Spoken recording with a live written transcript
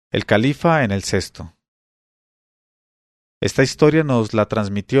El califa en el cesto. Esta historia nos la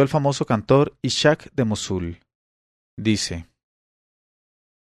transmitió el famoso cantor Ishaq de Mosul. Dice: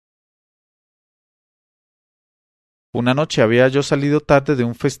 Una noche había yo salido tarde de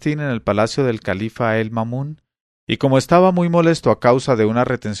un festín en el palacio del califa el Mamún, y como estaba muy molesto a causa de una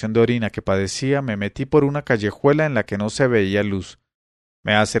retención de orina que padecía, me metí por una callejuela en la que no se veía luz.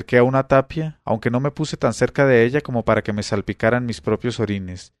 Me acerqué a una tapia, aunque no me puse tan cerca de ella como para que me salpicaran mis propios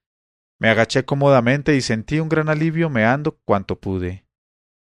orines. Me agaché cómodamente y sentí un gran alivio meando cuanto pude.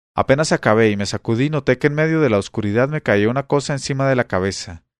 Apenas acabé y me sacudí, noté que en medio de la oscuridad me caía una cosa encima de la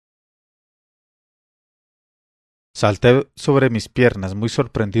cabeza. Salté sobre mis piernas, muy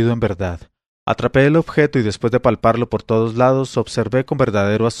sorprendido en verdad. Atrapé el objeto y después de palparlo por todos lados, observé con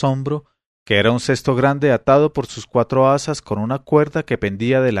verdadero asombro que era un cesto grande atado por sus 4 asas con una cuerda que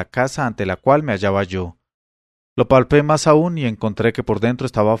pendía de la casa ante la cual me hallaba yo. Lo palpé más aún y encontré que por dentro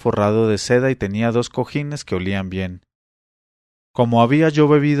estaba forrado de seda y tenía 2 cojines que olían bien. Como había yo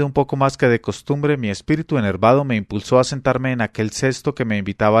bebido un poco más que de costumbre, mi espíritu enervado me impulsó a sentarme en aquel cesto que me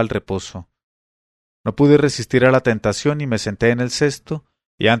invitaba al reposo. No pude resistir a la tentación y me senté en el cesto,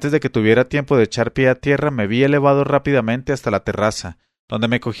 y antes de que tuviera tiempo de echar pie a tierra me vi elevado rápidamente hasta la terraza, donde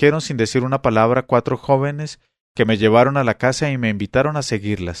me cogieron sin decir una palabra 4 jóvenes que me llevaron a la casa y me invitaron a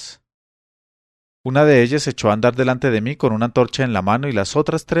seguirlas. Una de ellas echó a andar delante de mí con una antorcha en la mano y las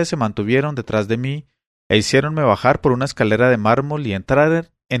otras 3 se mantuvieron detrás de mí e hiciéronme bajar por una escalera de mármol y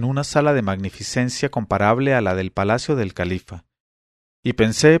entrar en una sala de magnificencia comparable a la del palacio del califa. Y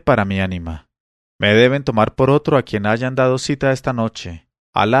pensé para mi ánima: me deben tomar por otro a quien hayan dado cita esta noche.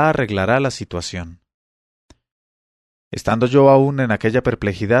 Alá arreglará la situación. Estando yo aún en aquella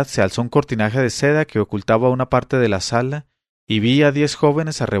perplejidad, se alzó un cortinaje de seda que ocultaba una parte de la sala, y vi a 10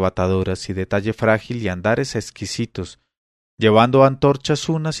 jóvenes arrebatadoras y de talle frágil y andares exquisitos, llevando antorchas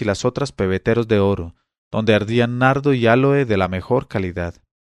unas y las otras pebeteros de oro, donde ardían nardo y áloe de la mejor calidad.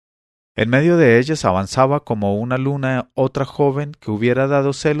 En medio de ellas avanzaba como una luna otra joven que hubiera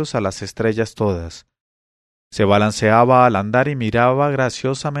dado celos a las estrellas todas. Se balanceaba al andar y miraba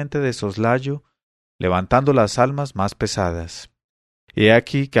graciosamente de soslayo, levantando las almas más pesadas. Y he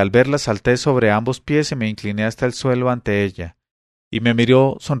aquí que al verla salté sobre ambos pies y me incliné hasta el suelo ante ella, y me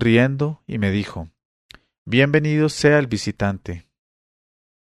miró sonriendo y me dijo: Bienvenido sea el visitante.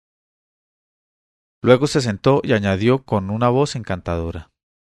 Luego se sentó y añadió con una voz encantadora: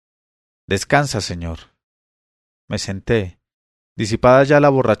 Descansa, señor. Me senté, disipada ya la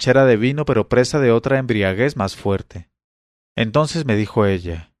borrachera de vino, pero presa de otra embriaguez más fuerte. Entonces me dijo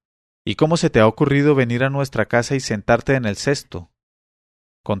ella: ¿Y cómo se te ha ocurrido venir a nuestra casa y sentarte en el cesto?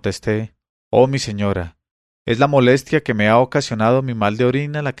 Contesté: Oh, mi señora, es la molestia que me ha ocasionado mi mal de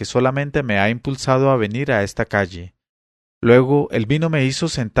orina la que solamente me ha impulsado a venir a esta calle. Luego el vino me hizo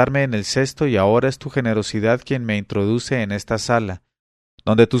sentarme en el cesto y ahora es tu generosidad quien me introduce en esta sala,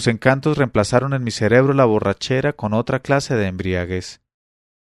 donde tus encantos reemplazaron en mi cerebro la borrachera con otra clase de embriaguez.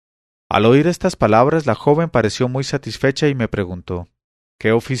 Al oír estas palabras, la joven pareció muy satisfecha y me preguntó: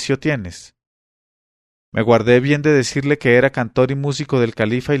 ¿Qué oficio tienes? Me guardé bien de decirle que era cantor y músico del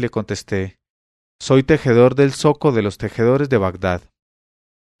califa y le contesté: Soy tejedor del zoco de los tejedores de Bagdad.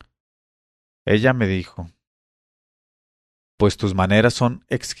 Ella me dijo: Pues tus maneras son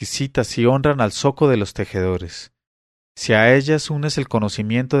exquisitas y honran al zoco de los tejedores. Si a ellas unes el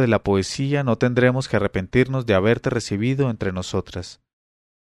conocimiento de la poesía, no tendremos que arrepentirnos de haberte recibido entre nosotras.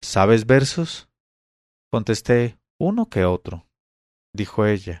 ¿Sabes versos? Contesté: uno que otro. Dijo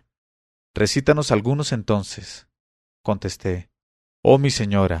ella: Recítanos algunos entonces. Contesté: Oh, mi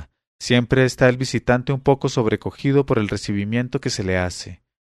señora, siempre está el visitante un poco sobrecogido por el recibimiento que se le hace.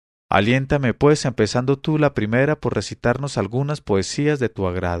 Aliéntame, pues, empezando tú la primera por recitarnos algunas poesías de tu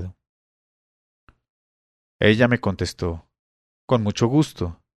agrado. Ella me contestó: Con mucho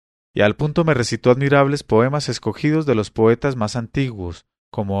gusto, y al punto me recitó admirables poemas escogidos de los poetas más antiguos,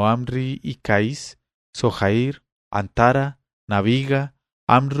 como Amri y Kais, Sohair, Antara, Nabiga,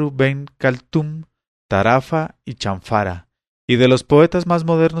 Amru ben Kaltum, Tarafa y Chanfara, y de los poetas más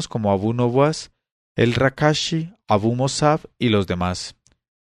modernos como Abu Nuwas, el Rakashi, Abu Musab y los demás.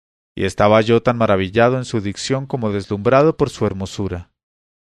 Y estaba yo tan maravillado en su dicción como deslumbrado por su hermosura.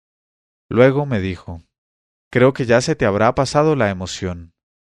 Luego me dijo: Creo que ya se te habrá pasado la emoción.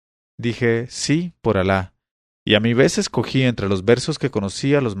 Dije: Sí, por Alá, y a mi vez escogí entre los versos que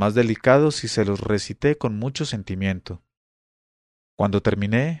conocía los más delicados y se los recité con mucho sentimiento. Cuando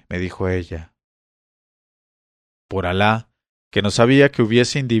terminé, me dijo ella: Por Alá, que no sabía que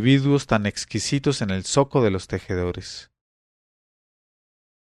hubiese individuos tan exquisitos en el zoco de los tejedores.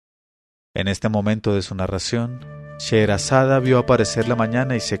 En este momento de su narración, Scheherazada vio aparecer la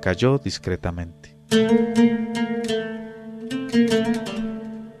mañana y se calló discretamente.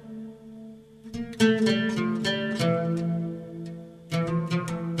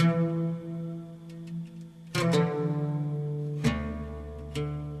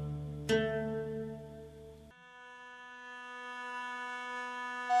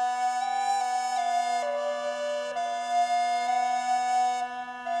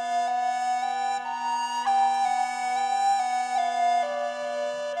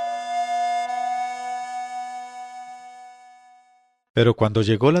 Pero cuando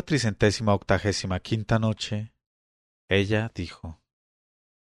llegó la 385ª noche, ella dijo: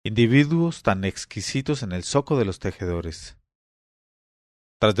 individuos tan exquisitos en el zoco de los tejedores.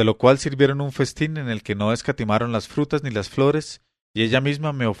 Tras de lo cual sirvieron un festín en el que no escatimaron las frutas ni las flores, y ella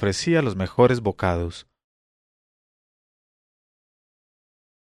misma me ofrecía los mejores bocados.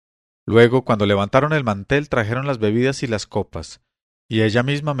 Luego, cuando levantaron el mantel, trajeron las bebidas y las copas, y ella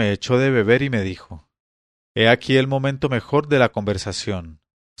misma me echó de beber y me dijo: he aquí el momento mejor de la conversación.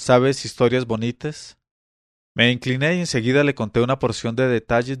 ¿Sabes historias bonitas? Me incliné y enseguida le conté una porción de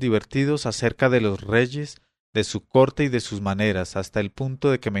detalles divertidos acerca de los reyes, de su corte y de sus maneras, hasta el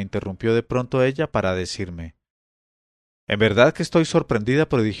punto de que me interrumpió de pronto ella para decirme: en verdad que estoy sorprendida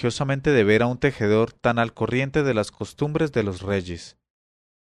prodigiosamente de ver a un tejedor tan al corriente de las costumbres de los reyes.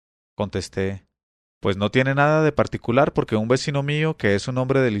 Contesté: pues no tiene nada de particular, porque un vecino mío, que es un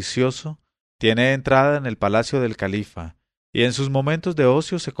hombre delicioso, tiene entrada en el palacio del califa, y en sus momentos de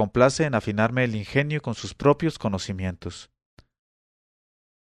ocio se complace en afinarme el ingenio con sus propios conocimientos.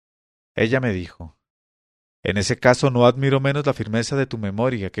 Ella me dijo: en ese caso no admiro menos la firmeza de tu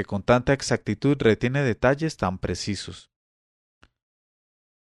memoria, que con tanta exactitud retiene detalles tan precisos.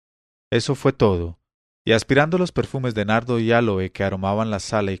 Eso fue todo, y aspirando los perfumes de nardo y áloe que aromaban la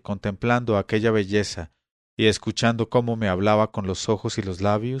sala y contemplando aquella belleza y escuchando cómo me hablaba con los ojos y los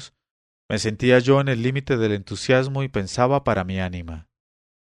labios, me sentía yo en el límite del entusiasmo y pensaba para mi ánima: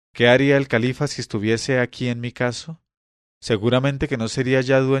 ¿qué haría el califa si estuviese aquí en mi caso? Seguramente que no sería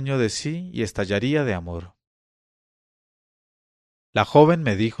ya dueño de sí y estallaría de amor. La joven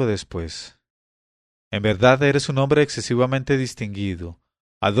me dijo después: en verdad eres un hombre excesivamente distinguido.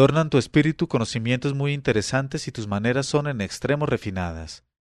 Adornan tu espíritu conocimientos muy interesantes y tus maneras son en extremo refinadas.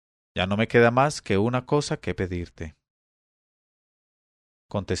 Ya no me queda más que una cosa que pedirte.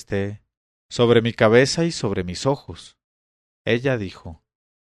 Contesté: sobre mi cabeza y sobre mis ojos. Ella dijo: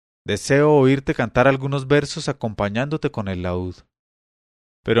 deseo oírte cantar algunos versos acompañándote con el laúd.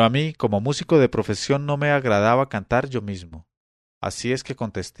 Pero a mí, como músico de profesión, no me agradaba cantar yo mismo. Así es que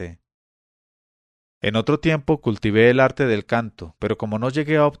contesté: en otro tiempo cultivé el arte del canto, pero como no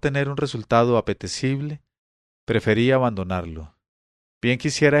llegué a obtener un resultado apetecible, preferí abandonarlo. Bien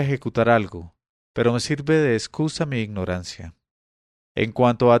quisiera ejecutar algo, pero me sirve de excusa mi ignorancia. En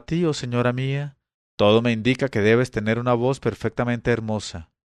cuanto a ti, oh señora mía, todo me indica que debes tener una voz perfectamente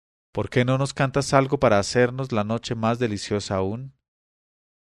hermosa. ¿Por qué no nos cantas algo para hacernos la noche más deliciosa aún?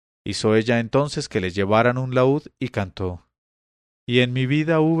 Hizo ella entonces que le llevaran un laúd y cantó. Y en mi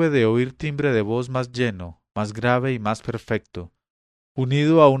vida hube de oír timbre de voz más lleno, más grave y más perfecto,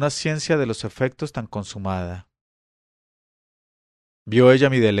 unido a una ciencia de los efectos tan consumada. Vio ella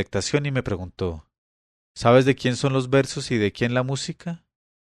mi delectación y me preguntó: ¿sabes de quién son los versos y de quién la música?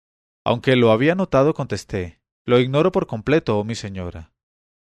 Aunque lo había notado, contesté: lo ignoro por completo, oh mi señora.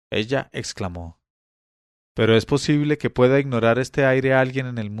 Ella exclamó: ¿pero es posible que pueda ignorar este aire alguien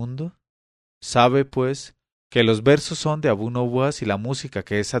en el mundo? Sabe, pues, que los versos son de Abu Nuwas y la música,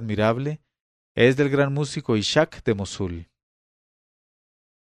 que es admirable, es del gran músico Ishaq de Mosul.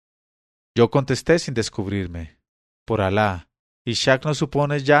 Yo contesté sin descubrirme: por Alá, Ishaq no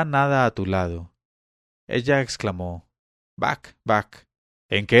supone ya nada a tu lado. Ella exclamó: Bak, Bak,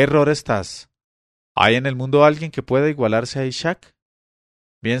 ¿en qué error estás? ¿Hay en el mundo alguien que pueda igualarse a Ishaq?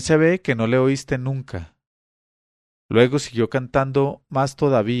 Bien se ve que no le oíste nunca. Luego siguió cantando más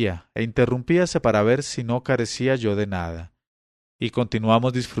todavía, e interrumpíase para ver si no carecía yo de nada, y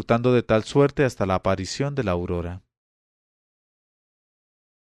continuamos disfrutando de tal suerte hasta la aparición de la aurora.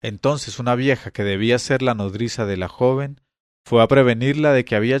 Entonces una vieja, que debía ser la nodriza de la joven, fue a prevenirla de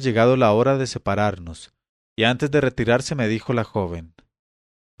que había llegado la hora de separarnos, y antes de retirarse me dijo la joven: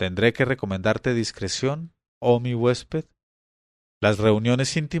 ¿tendré que recomendarte discreción, oh mi huésped? Las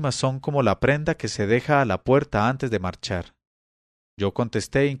reuniones íntimas son como la prenda que se deja a la puerta antes de marchar. Yo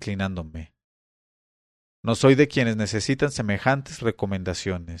contesté inclinándome: no soy de quienes necesitan semejantes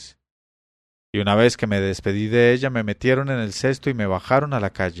recomendaciones. Y una vez que me despedí de ella, me metieron en el cesto y me bajaron a la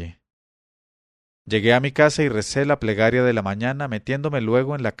calle. Llegué a mi casa y recé la plegaria de la mañana, metiéndome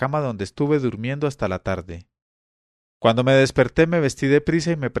luego en la cama donde estuve durmiendo hasta la tarde. Cuando me desperté me vestí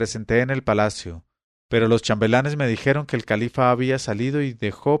deprisa y me presenté en el palacio, pero los chambelanes me dijeron que el califa había salido y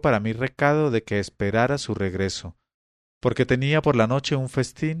dejó para mí recado de que esperara su regreso, porque tenía por la noche un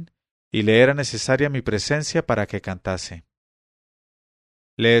festín y le era necesaria mi presencia para que cantase.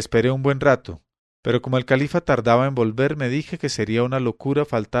 Le esperé un buen rato, pero como el califa tardaba en volver, me dije que sería una locura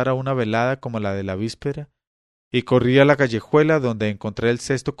faltar a una velada como la de la víspera, y corrí a la callejuela donde encontré el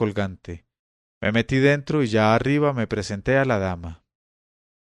cesto colgante. Me metí dentro y ya arriba me presenté a la dama.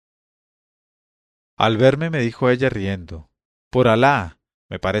 Al verme me dijo ella riendo, «Por Alá,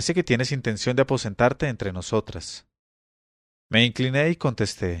 me parece que tienes intención de aposentarte entre nosotras». Me incliné y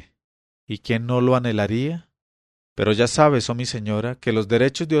contesté, «¿Y quién no lo anhelaría? Pero ya sabes, oh mi señora, que los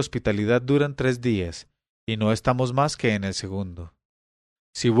derechos de hospitalidad duran 3 días, y no estamos más que en el segundo.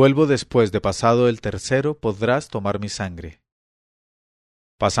 Si vuelvo después de pasado el tercero, podrás tomar mi sangre».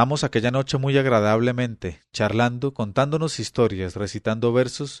 Pasamos aquella noche muy agradablemente, charlando, contándonos historias, recitando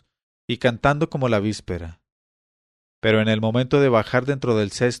versos y cantando como la víspera. Pero en el momento de bajar dentro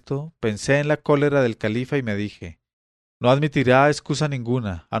del cesto, pensé en la cólera del califa y me dije, no admitirá excusa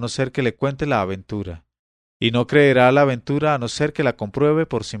ninguna, a no ser que le cuente la aventura, y no creerá la aventura a no ser que la compruebe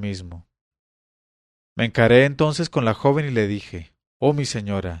por sí mismo. Me encaré entonces con la joven y le dije, oh mi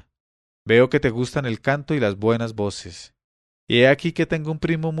señora, veo que te gustan el canto y las buenas voces. Y he aquí que tengo un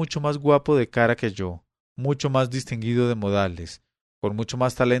primo mucho más guapo de cara que yo, mucho más distinguido de modales, con mucho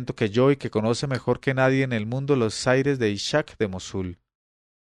más talento que yo y que conoce mejor que nadie en el mundo los aires de Ishak de Mosul.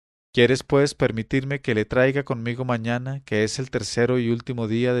 ¿Quieres, pues, permitirme que le traiga conmigo mañana, que es el tercero y último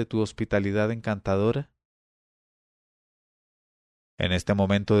día de tu hospitalidad encantadora? En este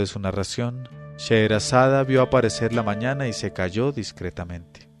momento de su narración, Scheherazada vio aparecer la mañana y se calló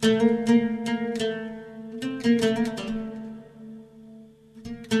discretamente.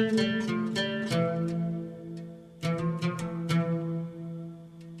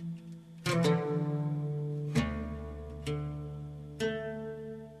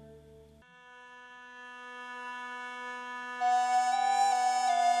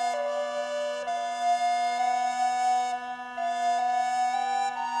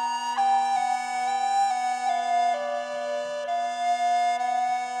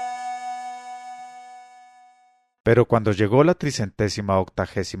 Pero cuando llegó la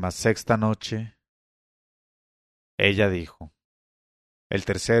 386ª noche, ella dijo, ¿el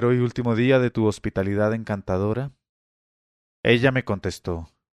tercero y último día de tu hospitalidad encantadora? Ella me contestó,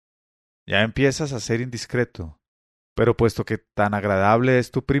 ya empiezas a ser indiscreto, pero puesto que tan agradable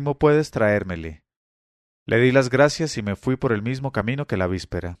es tu primo puedes traérmele. Le di las gracias y me fui por el mismo camino que la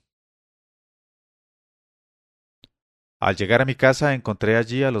víspera. Al llegar a mi casa encontré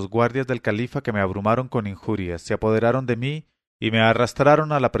allí a los guardias del califa que me abrumaron con injurias, se apoderaron de mí y me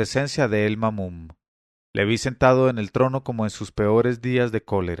arrastraron a la presencia de el Mamum. Le vi sentado en el trono como en sus peores días de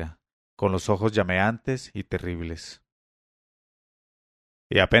cólera, con los ojos llameantes y terribles.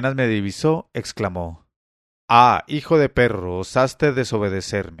 Y apenas me divisó, exclamó, «Ah, hijo de perro, osaste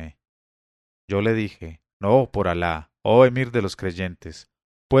desobedecerme». Yo le dije, «No, por Alá, oh emir de los creyentes,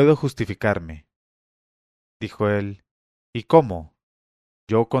 puedo justificarme». Dijo él, «¿Y cómo?».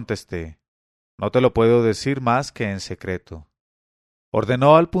 Yo contesté, «No te lo puedo decir más que en secreto».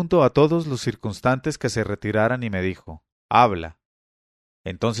 Ordenó al punto a todos los circunstantes que se retiraran y me dijo, «Habla».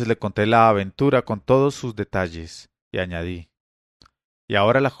 Entonces le conté la aventura con todos sus detalles, y añadí, «Y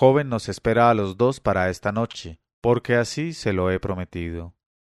ahora la joven nos espera a los dos para esta noche, porque así se lo he prometido».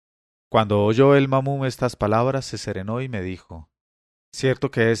 Cuando oyó el mamum estas palabras se serenó y me dijo,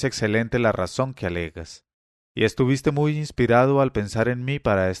 «Cierto que es excelente la razón que alegas, y estuviste muy inspirado al pensar en mí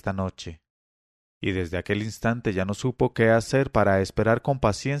para esta noche». Y desde aquel instante ya no supo qué hacer para esperar con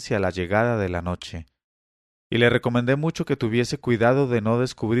paciencia la llegada de la noche. Y le recomendé mucho que tuviese cuidado de no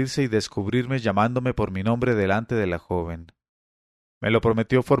descubrirse y descubrirme llamándome por mi nombre delante de la joven. Me lo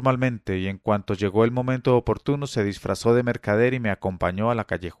prometió formalmente, y en cuanto llegó el momento oportuno se disfrazó de mercader y me acompañó a la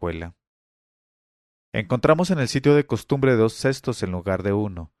callejuela. Encontramos en el sitio de costumbre 2 cestos en lugar de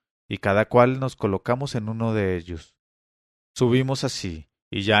uno, y cada cual nos colocamos en uno de ellos. Subimos así,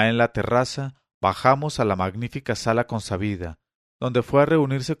 y ya en la terraza bajamos a la magnífica sala consabida, donde fue a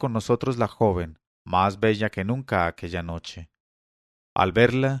reunirse con nosotros la joven, más bella que nunca aquella noche. Al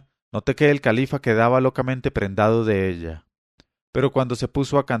verla, noté que el califa quedaba locamente prendado de ella, pero cuando se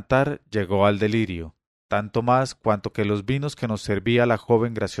puso a cantar llegó al delirio, tanto más cuanto que los vinos que nos servía la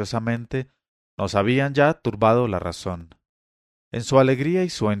joven graciosamente nos habían ya turbado la razón. En su alegría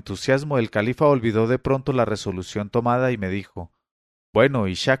y su entusiasmo el califa olvidó de pronto la resolución tomada y me dijo, «Bueno,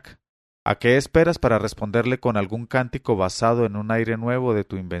 Ishak, ¿a qué esperas para responderle con algún cántico basado en un aire nuevo de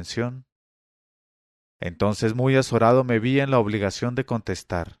tu invención?». Entonces muy azorado me vi en la obligación de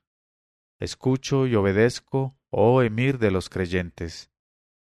contestar: escucho y obedezco, oh emir de los creyentes.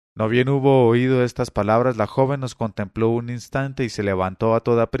 No bien hubo oído estas palabras, la joven nos contempló un instante y se levantó a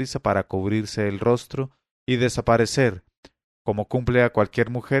toda prisa para cubrirse el rostro y desaparecer, como cumple a cualquier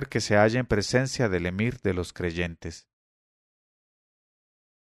mujer que se halla en presencia del emir de los creyentes.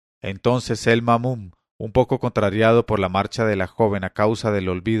 Entonces el mamum, un poco contrariado por la marcha de la joven a causa del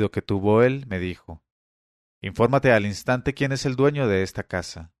olvido que tuvo él, me dijo: infórmate al instante quién es el dueño de esta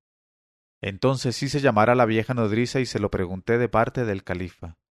casa. Entonces hice llamar a la vieja nodriza y se lo pregunté de parte del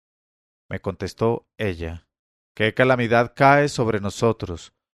califa. Me contestó ella: ¿qué calamidad cae sobre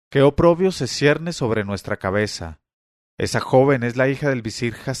nosotros? ¿Qué oprobio se cierne sobre nuestra cabeza? Esa joven es la hija del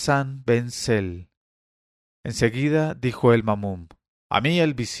visir Hassan ben Sel. Enseguida dijo el mamum: a mí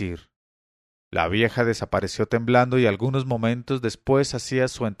el visir. La vieja desapareció temblando y algunos momentos después hacía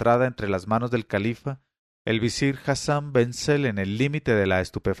su entrada entre las manos del califa el visir Hassan ben Sel en el límite de la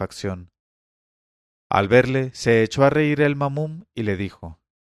estupefacción. Al verle, se echó a reír el mamum y le dijo: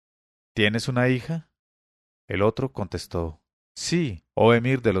 ¿tienes una hija? El otro contestó: sí, oh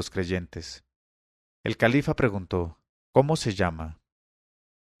emir de los creyentes. El califa preguntó: ¿cómo se llama?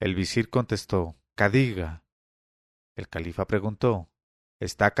 El visir contestó: Cadiga. El califa preguntó: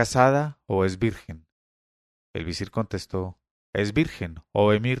 ¿está casada o es virgen? El visir contestó: es virgen,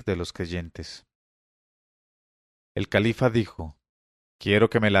 oh emir de los creyentes. El califa dijo: quiero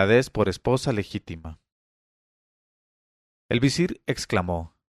que me la des por esposa legítima. El visir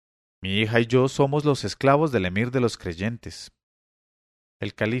exclamó: mi hija y yo somos los esclavos del emir de los creyentes.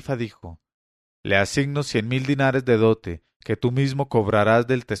 El califa dijo: le asigno 100.000 dinares de dote, que tú mismo cobrarás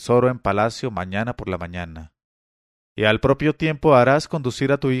del tesoro en palacio mañana por la mañana. Y al propio tiempo harás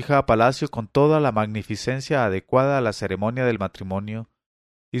conducir a tu hija a palacio con toda la magnificencia adecuada a la ceremonia del matrimonio,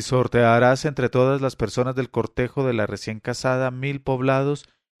 y sortearás entre todas las personas del cortejo de la recién casada 1.000 poblados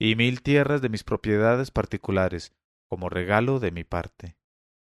y 1.000 tierras de mis propiedades particulares, como regalo de mi parte.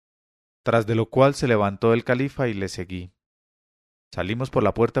 Tras de lo cual se levantó el califa y le seguí. Salimos por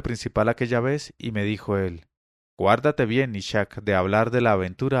la puerta principal aquella vez y me dijo él: guárdate bien, Ishak, de hablar de la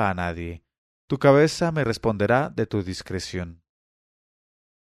aventura a nadie. Tu cabeza me responderá de tu discreción.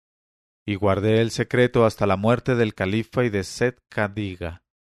 Y guardé el secreto hasta la muerte del califa y de Sed Cadiga,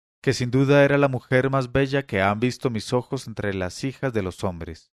 que sin duda era la mujer más bella que han visto mis ojos entre las hijas de los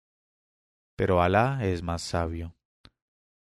hombres. Pero Alá es más sabio.